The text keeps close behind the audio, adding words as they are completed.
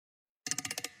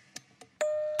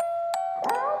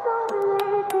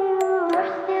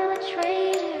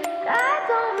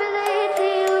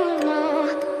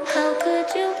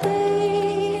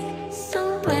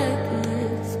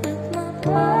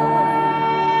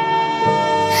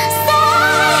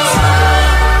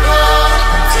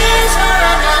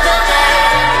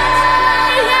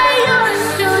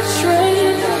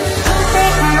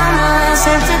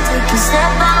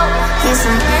guess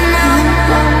I'm in on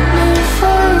me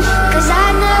first, 'cause I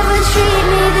never treat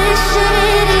me this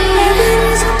shitty. Maybe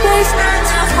there's a place not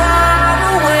too far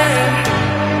away.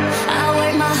 I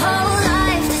work my whole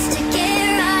life just to get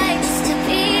right, just to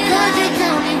be alive. Could you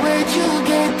tell me where'd you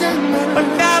get the money? But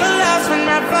now the last one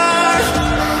never.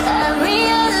 I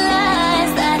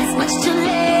realize that it's much too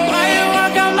late. Why you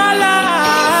walk out my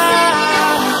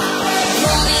life?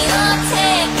 Pull me or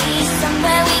take me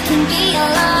somewhere we can be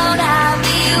alone. I'll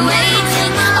be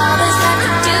waiting. All there's left to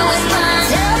do is run.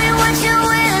 Tell me what you're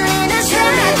willing to try.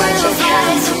 Tell me what you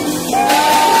got.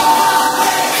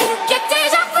 Get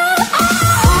deja vu.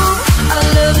 I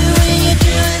love you when you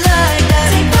do it like that.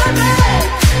 Take my breath.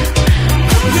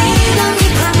 Yeah, you don't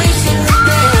need permission to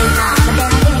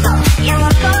dance. You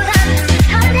want to go down,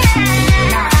 come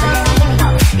down.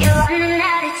 You're running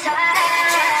out of time.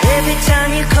 Every time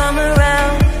you come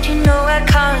around, you know I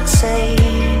can't say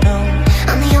no.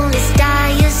 I'm the only star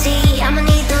you see. I'ma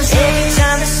need those. Every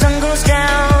time the sun goes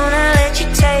down, I let you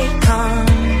take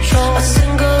control. A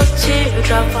single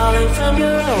teardrop falling from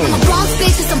your own. I'm a wrong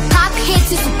space with some pop hits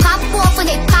and some pop off when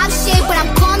they pop shit. But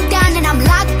I'm calmed down and I'm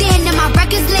locked in, and my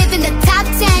records live in the top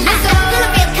 10. It's a real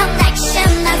connection.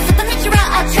 That's a natural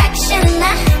attraction.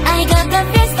 I got the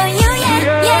face for you, yeah,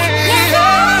 yeah, yeah.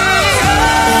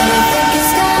 And I think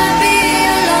it's gonna be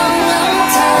a long, long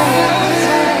time.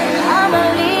 I'ma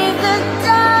leave the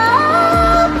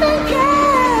door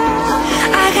again.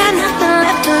 I got nothing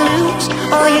left to lose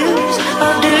or use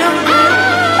or do.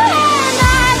 And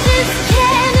I just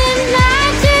can't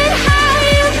imagine how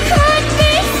you could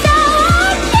be so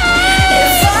okay.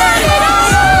 If I did all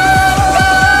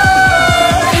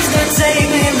Please don't take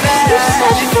me back.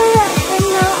 such forever,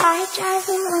 now I drive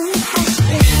alone past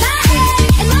it.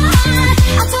 In my heart,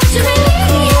 I told you to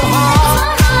leave. In my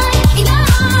heart, in my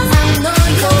arms, I know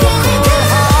you'll get it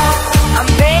done. I'm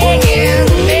begging,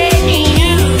 begging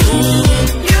you.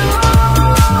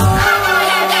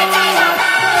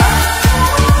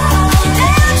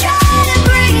 They'll try to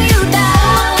bring you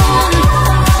down.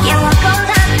 You won't go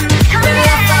down, come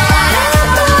down.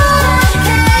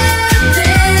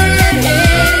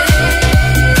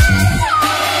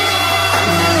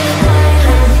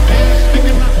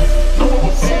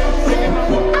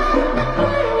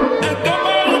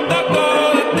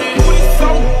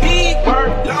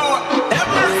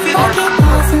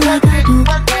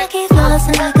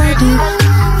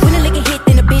 When a liquor hit,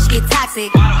 then a bitch get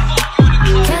toxic.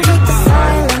 Can't take the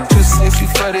silence. Too sexy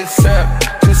for this sap,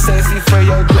 too sexy for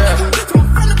your dap.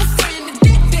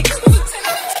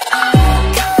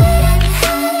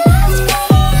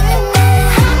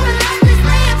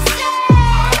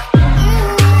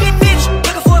 Big bitch,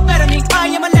 looking for a better me. I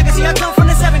am a legacy, I come from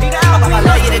the 70s to Alabama. I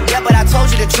love you to death, but I told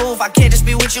you the truth. I can't just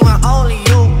be with you and only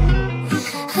you.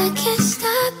 I can't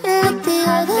stop and look the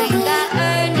other way. I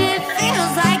earned it,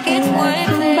 feels like it's worth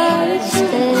it.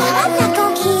 I'm not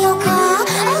gon' key your car,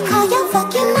 I'll call your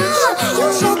fucking mom. You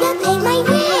should have paid my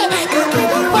rent. Go get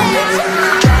it right.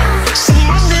 Some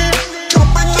money,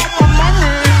 jumping on my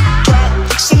money. Drop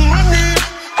some money,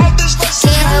 all this stuff.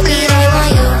 See how good I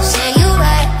want you, say you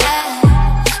right back.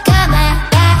 Got my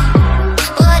back,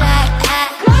 what I got.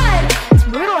 It's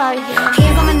brutal out here.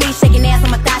 Hands on my knees, shaking ass on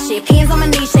my thigh shit. Hands on my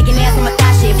knees, shaking ass on my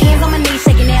thigh shit. Hands on my knees,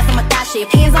 shaking ass on my thigh shit.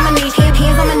 Hands on my knees,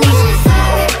 hands on my knees.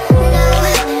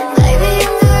 Baby,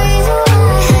 you're the reason why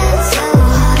my head's so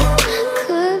hot.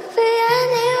 Could be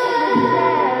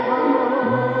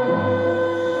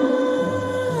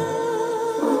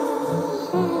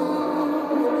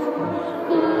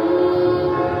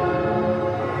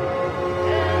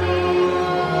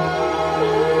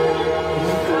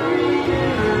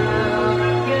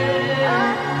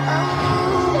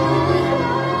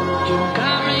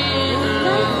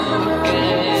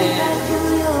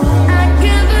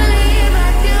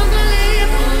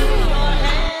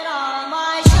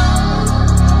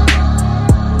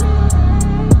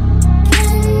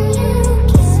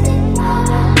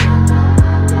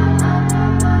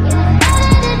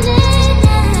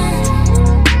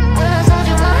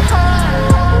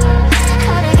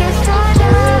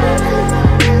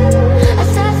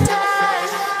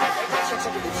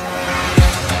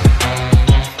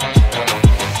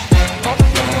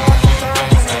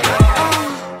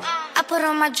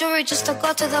my jewelry just to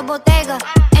go to the bodega.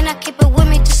 And I keep it with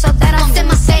me just so that I'm in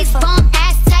my safe. Bomb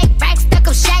ass tight, racks stuck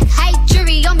up shack height,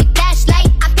 jury on me flashlight.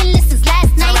 I've been listening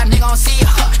last night. Tell that nigga I don't see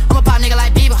ya, I'm a pop nigga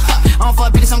like Bieber, I don't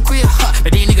fuck bitches, I'm queer,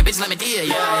 but these nigga bitches let me deal,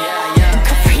 yeah.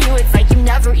 Good for you, it's like you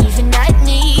never even met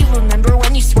me. Remember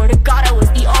when you swore to God I was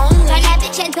the only? Turn that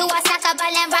bitch into a soccer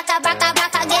ball and rock a,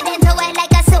 get into it like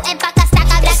a suit and fuck a stack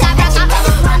of black a.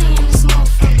 Money in this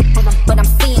motherfucker, But I'm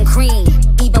seeing green,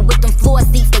 even with them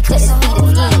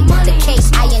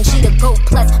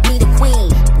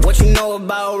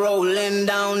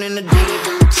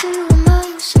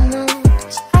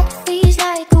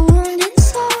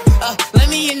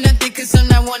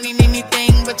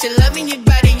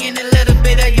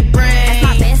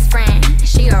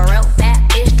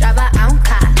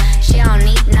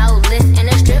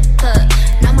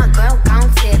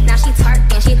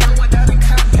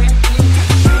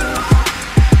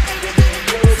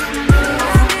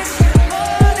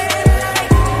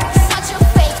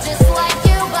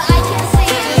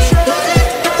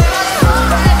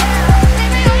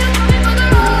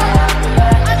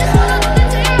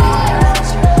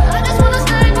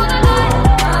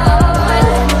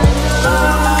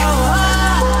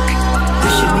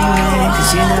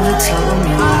she never told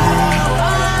me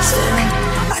why. Still,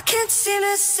 I can't seem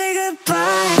to say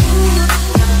goodbye.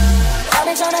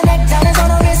 Diamonds on her neck, diamonds on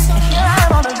her wrist, and here I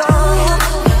wanna go.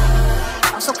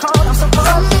 I'm so cold, I'm so cold.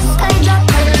 From this stage up,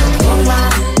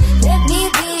 woman, let me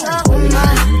be a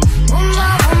woman.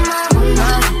 Woman, woman,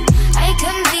 woman, I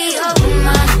can be a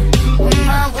woman.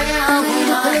 Woman, woman,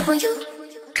 woman. I'm ready for you.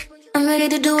 I'm ready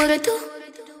to do what I do.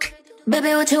 Baby,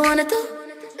 what you wanna do?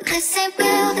 This ain't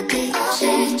real, the bitch.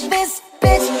 Bitch,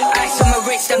 bitch. Ice on my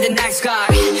wrist, I'm the nice guy.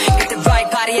 Got the right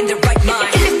body and the right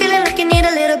mind. If you're feeling like you need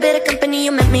a little bit of company,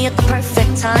 you met me at the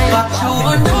perfect time. But you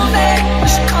won't do that. You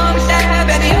should come down,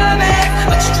 baby, I'm mad.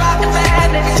 But you drop the bad,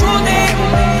 baby, truly.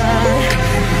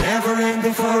 Never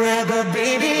ending forever,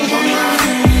 baby.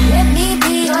 Let me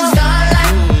be your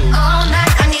starlight. All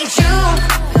night, I need you.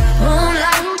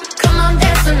 Moonlight, come on,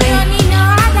 dance with me. Let me know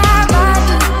I got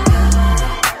body.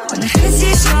 When the hits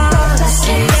is yours, I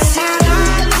say yes, I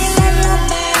got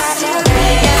me.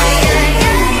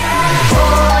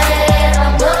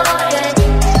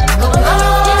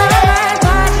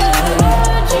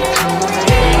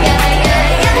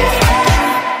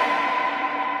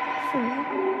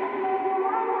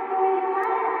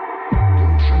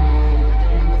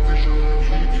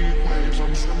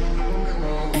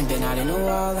 Ain't been out in a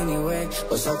while anyway.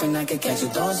 Was hoping I could catch you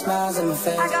throwing smiles in my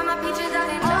face. I got my peaches out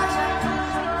in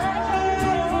Georgia.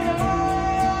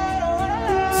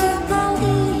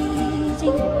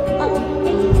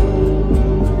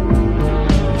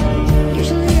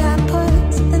 Usually I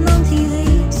put something on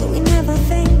TV, so we never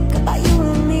think about you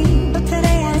and me. But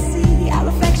today I see our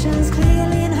reflections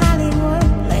clearly in Hollywood,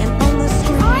 laying on the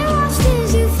screen. I watched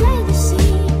as you fled the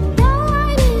scene,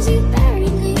 died as you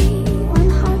buried me. One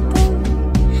heart broke,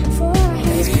 four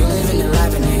hands. Baby, you living the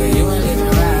life, and nigga, you ain't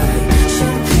living right.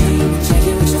 Champagne, check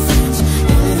it with your friends.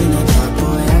 You live in the dark,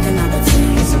 boy, I cannot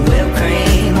pretend. Some whipped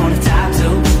cream on the top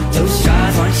too. Two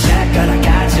straws, one shot, girl, I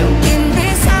got you. In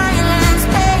this silence,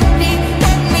 baby,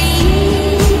 let me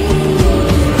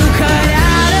Cut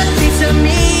out a piece of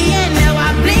me, and now I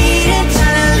bleed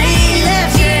internally.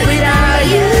 Left here without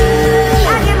you.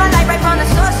 I get my light right from the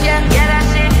source, yeah. Yeah,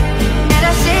 that's it. Yeah,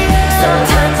 that's it.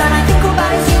 Sometimes all I think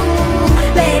about is you.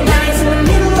 Late nights in the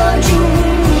middle of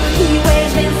June. He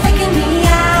waves been faking me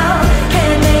out.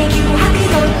 Can't make you happy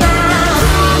or down.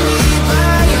 Call me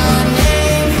by your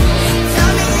name.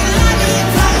 Tell me you love me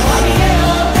if I don't want me there,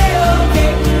 okay,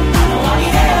 okay. I don't want me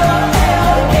there, okay,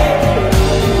 okay.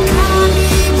 Call me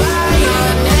by your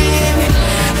name.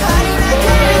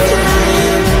 Harunaka.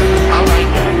 I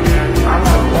like that. I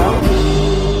love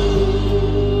that.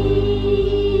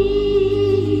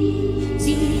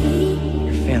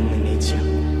 Your family needs you.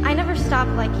 I never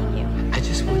stopped liking you. I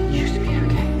just want you to be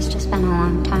okay. It's just been a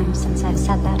long time since I've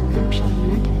said that. Actually, I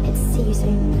meant it. It's see you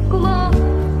soon. 고마워.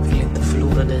 Vill inte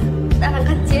förlora dig. 나랑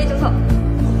같이 해줘서.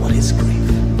 What is grief?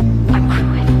 I'm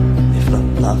crying. If not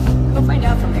love, Go find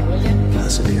out from me, will you?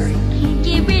 persevering. Can't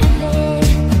get rid of it.